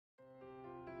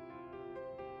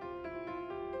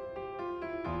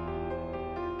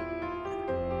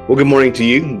Well, good morning to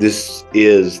you. This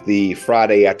is the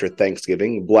Friday after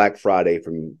Thanksgiving, Black Friday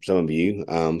from some of you.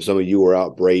 Some of you are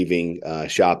out braving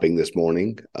shopping this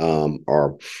morning,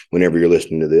 or whenever you're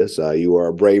listening to this. You are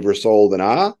a braver soul than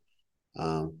I.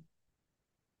 Uh,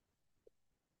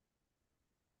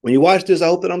 when you watch this, I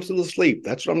hope that I'm still asleep.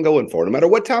 That's what I'm going for. No matter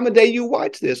what time of day you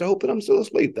watch this, I hope that I'm still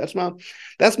asleep. That's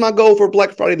my goal for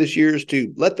Black Friday this year, is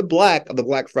to let the black of the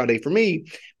Black Friday for me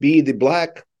be the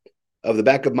black of the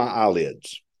back of my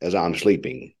eyelids as I'm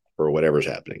sleeping or whatever's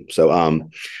happening.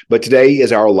 But today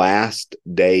is our last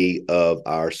day of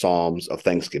our Psalms of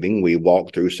Thanksgiving. We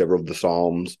walked through several of the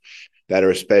Psalms that are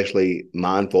especially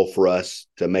mindful for us,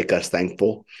 to make us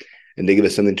thankful and to give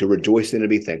us something to rejoice in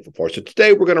and be thankful for. So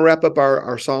today we're going to wrap up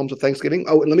our Psalms of Thanksgiving.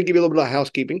 Oh, and let me give you a little bit of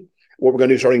housekeeping, what we're going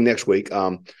to do starting next week.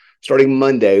 Starting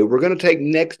Monday, we're going to take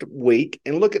next week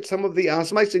and look at some of the,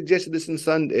 somebody suggested this in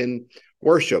Sunday in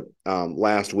worship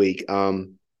last week.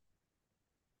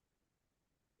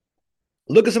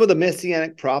 Look at some of the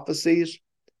messianic prophecies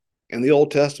in the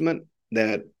Old Testament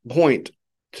that point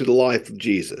to the life of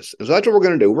Jesus. And so that's what we're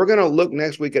going to do. We're going to look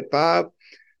next week at 5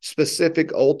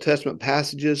 specific Old Testament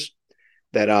passages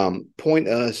that point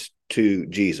us to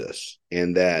Jesus,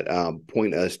 and that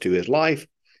point us to his life,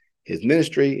 his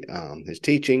ministry, his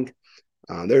teaching.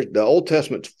 The Old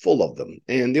Testament's full of them.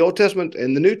 And the Old Testament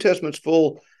and the New Testament's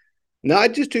full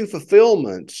not just to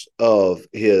fulfillments of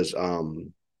his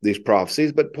these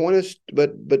prophecies, but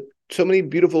so many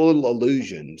beautiful little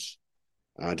allusions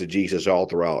to Jesus all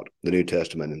throughout the New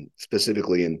Testament, and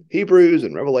specifically in Hebrews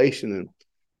and Revelation and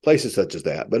places such as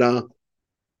that. But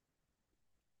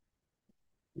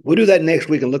we'll do that next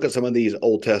week and look at some of these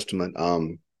Old Testament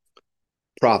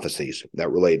prophecies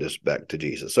that relate us back to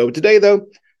Jesus. So today, though,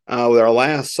 with our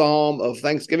last Psalm of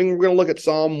Thanksgiving, we're going to look at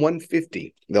Psalm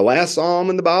 150, the last Psalm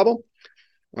in the Bible,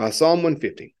 Psalm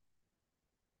 150.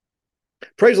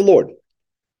 Praise the Lord.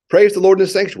 Praise the Lord in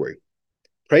his sanctuary.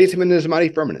 Praise him in his mighty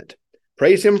firmament.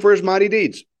 Praise him for his mighty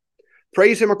deeds.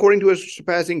 Praise him according to his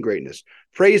surpassing greatness.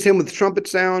 Praise him with trumpet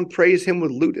sound. Praise him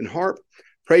with lute and harp.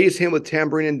 Praise him with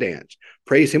tambourine and dance.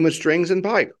 Praise him with strings and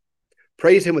pipe.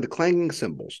 Praise him with clanging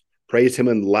cymbals. Praise him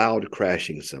in loud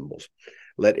crashing cymbals.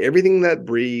 Let everything that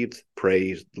breathes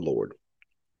praise the Lord.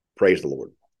 Praise the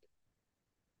Lord.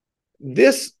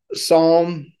 This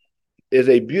psalm is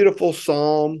a beautiful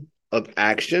psalm of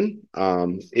action.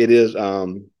 It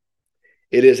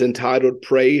is entitled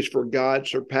 "Praise for God's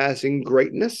Surpassing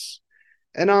Greatness,"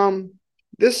 and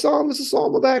this psalm is a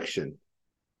psalm of action.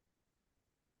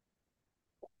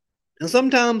 And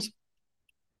sometimes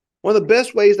one of the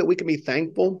best ways that we can be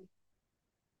thankful,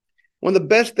 one of the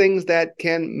best things that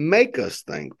can make us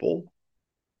thankful,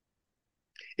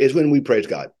 is when we praise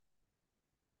God.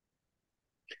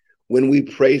 When we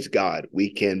praise God,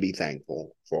 we can be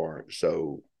thankful for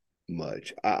so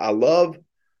much. I love,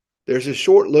 there's a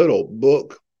short little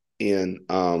book in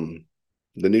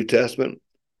the New Testament,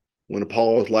 one of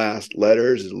Paul's last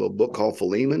letters, is a little book called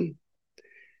Philemon.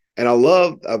 And I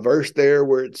love a verse there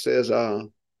where it says,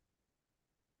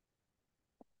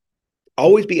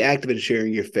 always be active in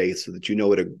sharing your faith so that you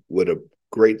know what a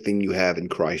great thing you have in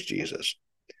Christ Jesus.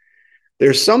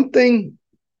 There's something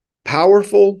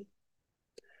powerful,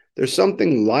 there's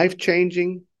something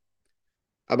life-changing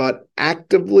about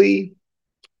actively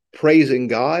praising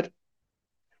God,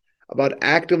 about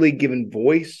actively giving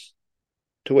voice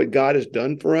to what God has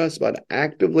done for us, about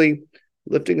actively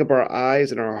lifting up our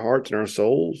eyes and our hearts and our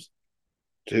souls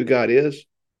to who God is.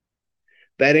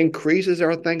 That increases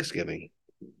our thanksgiving.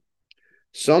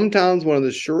 Sometimes one of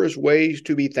the surest ways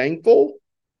to be thankful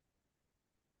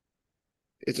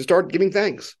is to start giving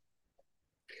thanks.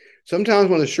 Sometimes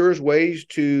one of the surest ways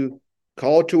to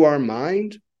call to our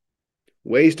mind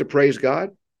ways to praise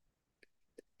God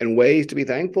and ways to be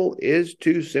thankful is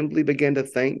to simply begin to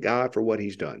thank God for what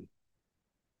he's done.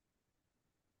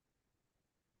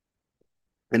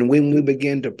 And when we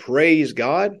begin to praise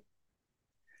God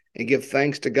and give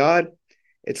thanks to God,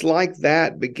 it's like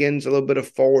that begins a little bit of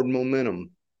forward momentum,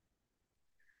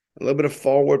 a little bit of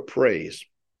forward praise.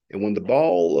 And when the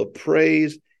ball of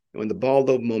praise, when the ball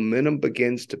of momentum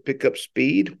begins to pick up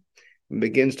speed and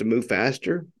begins to move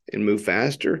faster and move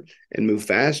faster and move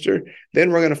faster, then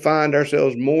we're going to find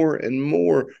ourselves more and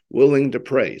more willing to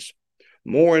praise,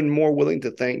 more and more willing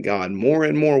to thank God, more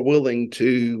and more willing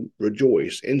to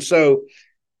rejoice. And so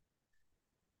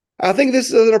I think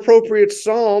this is an appropriate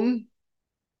psalm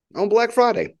on Black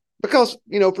Friday because,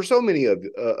 for so many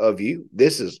of you,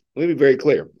 let me be very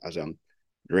clear as I'm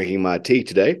drinking my tea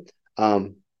today.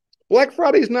 Black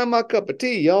Friday is not my cup of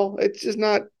tea, y'all. It's just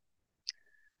not.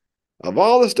 Of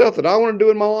all the stuff that I want to do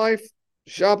in my life,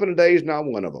 shopping today is not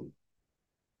one of them.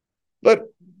 But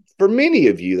for many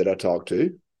of you that I talk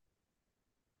to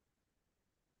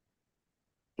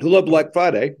who love Black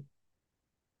Friday,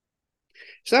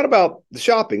 it's not about the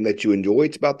shopping that you enjoy.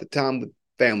 It's about the time with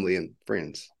family and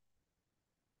friends.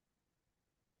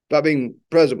 About being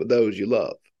present with those you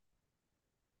love.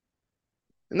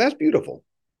 And that's beautiful.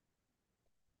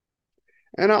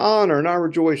 And I honor and I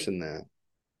rejoice in that.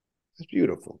 It's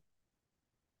beautiful.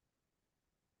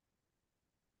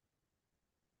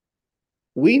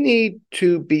 We need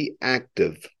to be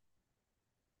active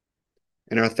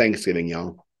in our Thanksgiving,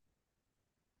 y'all.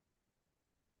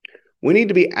 We need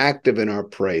to be active in our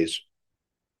praise.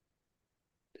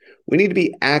 We need to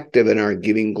be active in our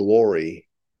giving glory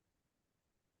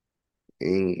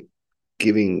and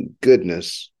giving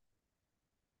goodness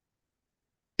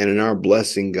and in our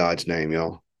blessing God's name,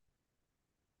 y'all.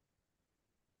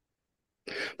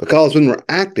 Because when we're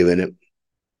active in it,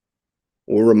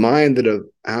 we're reminded of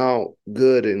how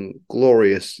good and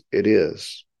glorious it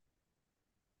is.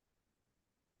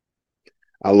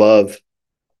 I love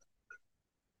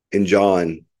in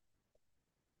John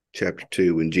chapter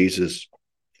 2 when Jesus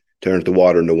turns the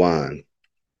water into wine.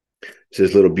 It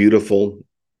says little beautiful,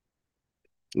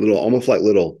 little almost like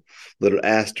little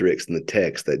asterisks in the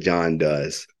text that John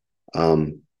does.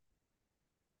 But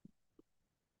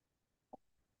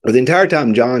the entire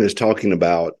time John is talking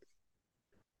about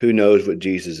who knows what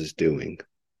Jesus is doing.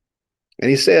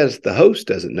 And he says the host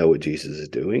doesn't know what Jesus is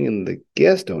doing, and the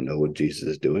guests don't know what Jesus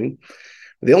is doing.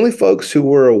 The only folks who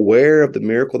were aware of the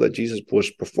miracle that Jesus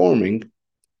was performing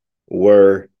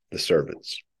were the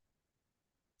servants.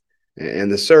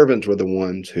 And the servants were the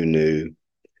ones who knew,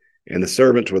 and the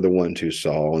servants were the ones who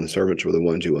saw, and the servants were the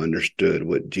ones who understood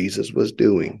what Jesus was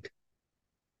doing.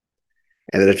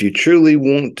 And that if you truly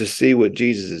want to see what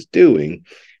Jesus is doing,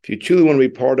 if you truly want to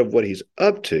be part of what he's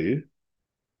up to,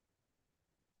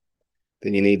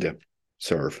 then you need to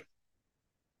serve.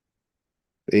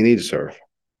 You need to serve.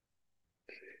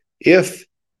 If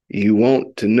you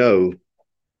want to know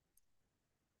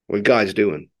what God's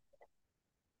doing,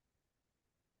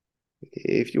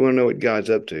 if you want to know what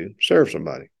God's up to, serve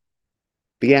somebody.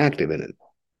 Be active in it.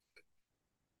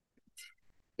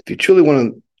 If you truly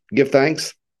want to give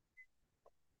thanks,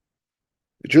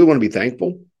 if you truly want to be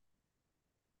thankful,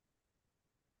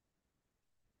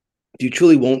 do you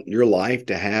truly want your life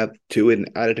to have an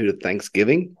attitude of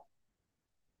thanksgiving?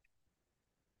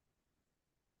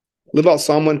 Live out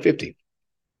Psalm 150.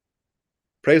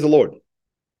 Praise the Lord.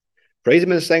 Praise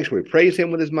him in his sanctuary. Praise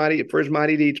him for his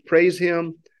mighty deeds. Praise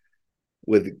him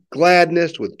with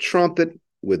gladness, with trumpet,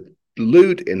 with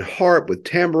lute and harp, with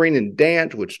tambourine and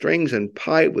dance, with strings and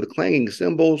pipe, with clanging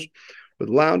cymbals, with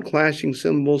loud clashing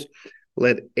cymbals.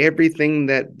 Let everything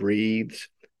that breathes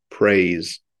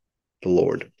praise the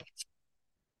Lord.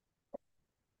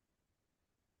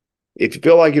 If you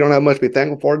feel like you don't have much to be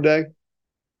thankful for today,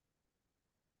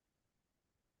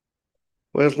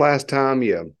 when's the last time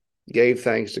you gave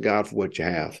thanks to God for what you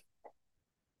have?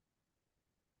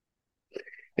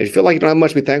 If you feel like you don't have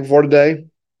much to be thankful for today,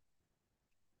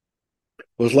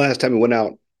 when was the last time you went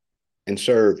out and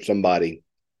served somebody,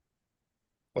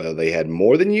 whether they had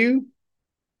more than you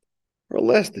or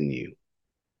less than you?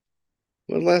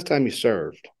 When was the last time you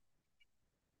served?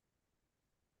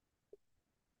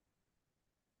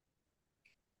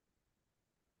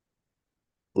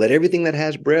 Let everything that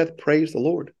has breath praise the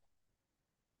Lord.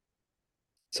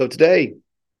 So today,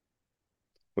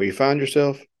 where you find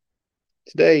yourself,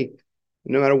 today,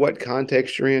 no matter what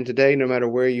context you're in today, no matter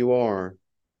where you are,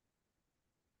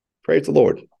 praise the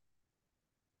Lord.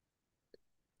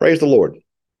 Praise the Lord.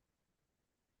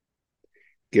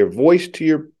 Give voice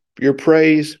to your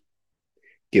praise.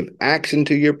 Give action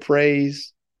to your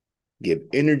praise. Give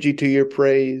energy to your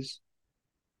praise.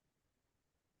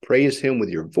 Praise him with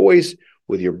your voice,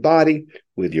 with your body,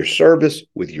 with your service,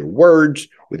 with your words,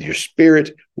 with your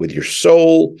spirit, with your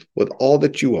soul, with all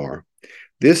that you are.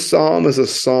 This psalm is a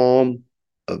psalm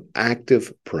of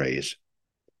active praise.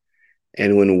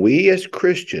 And when we as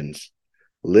Christians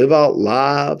live out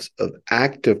lives of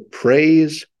active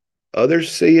praise,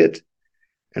 others see it.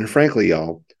 And frankly,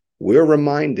 y'all, we're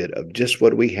reminded of just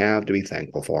what we have to be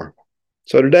thankful for.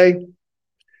 So today,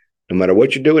 no matter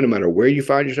what you're doing, no matter where you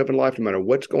find yourself in life, no matter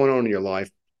what's going on in your life,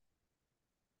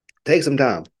 take some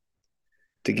time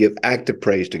to give active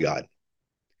praise to God.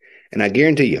 And I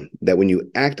guarantee you that when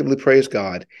you actively praise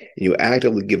God and you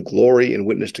actively give glory and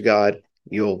witness to God,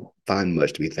 you'll find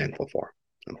much to be thankful for.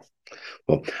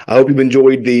 Well, I hope you've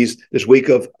enjoyed this week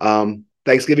of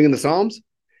Thanksgiving in the Psalms.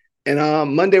 And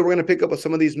Monday, we're going to pick up with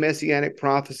some of these messianic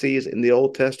prophecies in the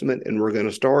Old Testament. And we're going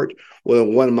to start with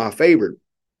one of my favorite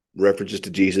references to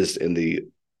Jesus in the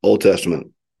Old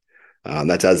Testament.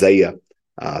 That's Isaiah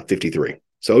 53.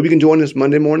 So I hope you can join us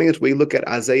Monday morning as we look at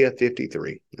Isaiah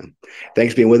 53.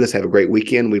 Thanks for being with us. Have a great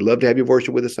weekend. We'd love to have you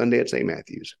worship with us Sunday at St.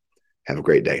 Matthew's. Have a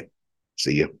great day.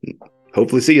 See you.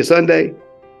 Hopefully see you Sunday.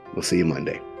 We'll see you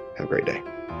Monday. Have a great day.